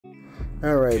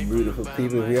Alright, beautiful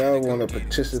people, if y'all want to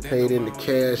participate in the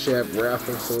Cash App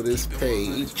raffle for this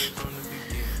page,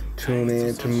 tune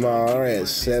in tomorrow at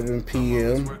 7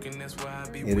 p.m.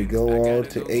 It'll go on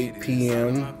to 8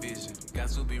 p.m.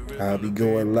 I'll be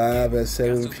going live at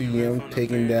 7 p.m.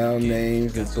 taking down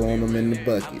names and throwing them in the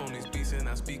bucket.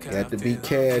 Got to be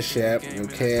Cash App. Your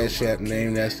Cash App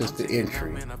name, that's just the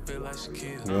entry.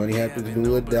 You only have to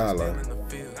do $1.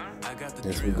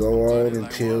 This will go on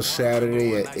until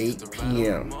Saturday at 8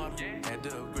 p.m.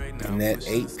 And at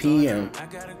 8 p.m.,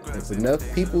 if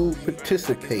enough people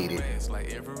participated,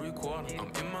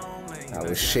 I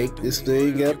will shake this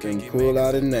thing up and pull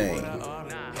out a name.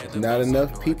 If not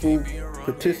enough people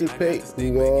participate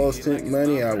who all sent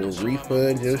money, I will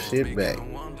refund your shit back.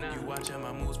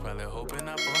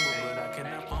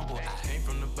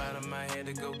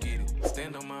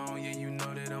 Stand on my own, yeah, you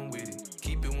know that I'm with it.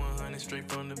 Keep it 100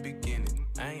 straight from the beginning.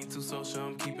 I ain't too social,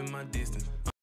 I'm keeping my distance.